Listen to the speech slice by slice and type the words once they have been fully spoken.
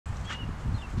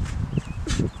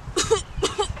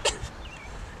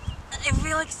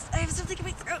Alex, I have something in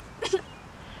my throat.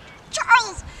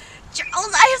 Charles!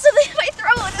 Charles, I have something in my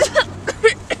throat!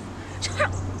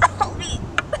 Charles, help me!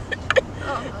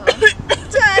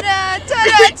 Tada!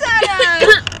 Tada!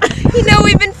 Tada! You know,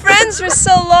 we've been friends for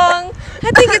so long. I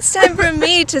think it's time for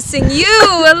me to sing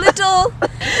you a little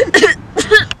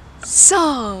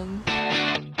song.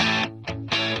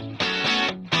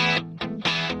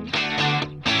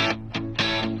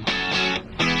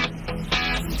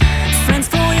 Friends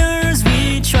for years,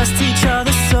 we trust each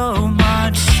other so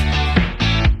much.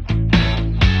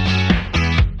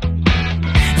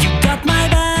 You got my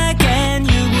back and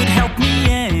you would help me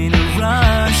in a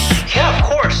rush. Yeah, of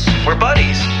course. We're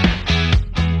buddies.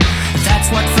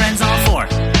 That's what friends are for.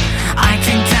 I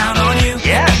can count on you.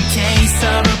 Yeah. In case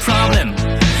of a problem.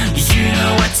 You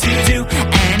know what to do,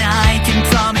 and I can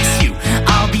promise you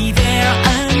I'll be there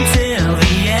until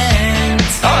the end.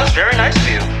 Oh, that's very nice of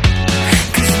you.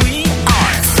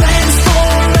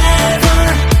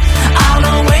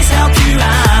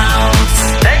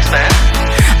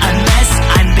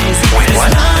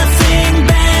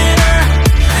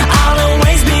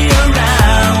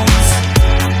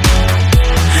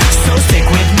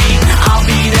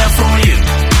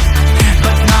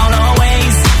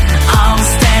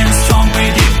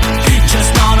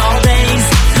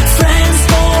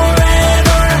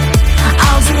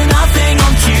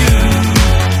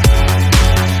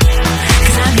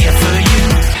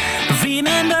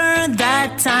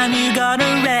 Time you got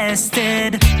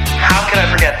arrested. How can I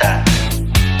forget that?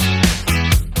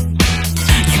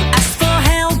 You asked for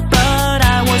help, but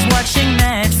I was watching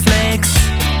Netflix.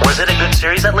 Was it a good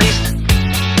series at least?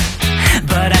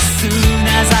 But as soon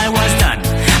as I was done,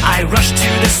 I rushed to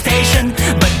the station,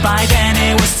 but by then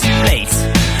it was too late.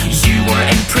 You were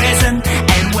in prison,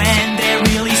 and when they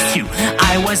released you,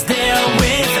 I was there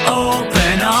with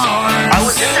open arms. I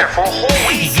was in there for a whole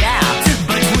week. Yeah,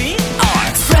 but we are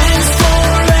friends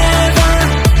forever.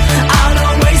 I'll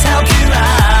always help you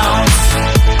out.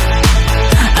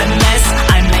 Unless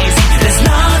I'm lazy, there's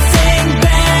nothing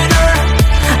better.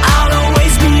 I'll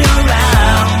always be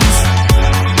around.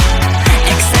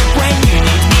 Except when you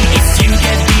need me, if you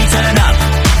get beaten up,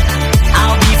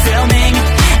 I'll be filming.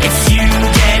 If you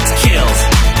get killed,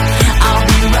 I'll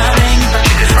be running.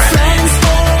 Friends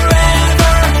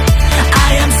forever. I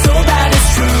am so bad, it's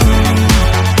true.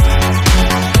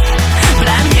 But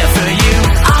I'm here for you.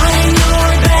 I'm your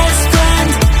best friend.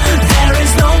 There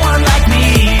is no one like me.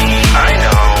 I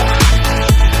know.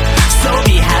 So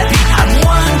be happy, I'm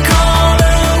one call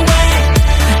away.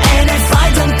 And if I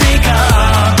don't pick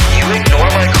up, You ignore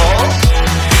my calls?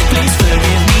 please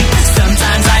forgive me.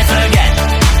 Sometimes I forget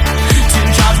to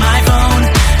charge my phone.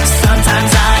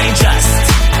 Sometimes I just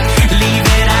leave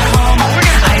it at home.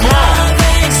 I love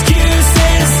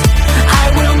excuses. I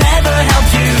will never help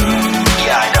you.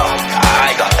 Yeah, I know.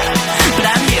 I got that. But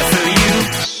I'm here for you.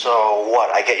 So what?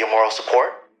 I get your moral support?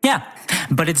 Yeah,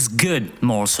 but it's good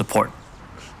moral support.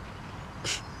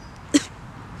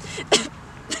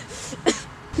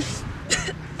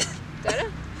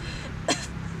 Tada?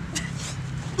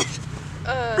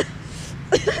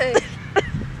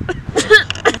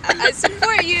 I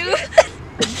support you.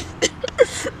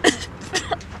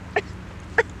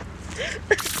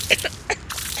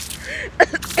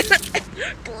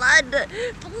 Blood!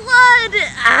 Blood!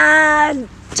 Ah!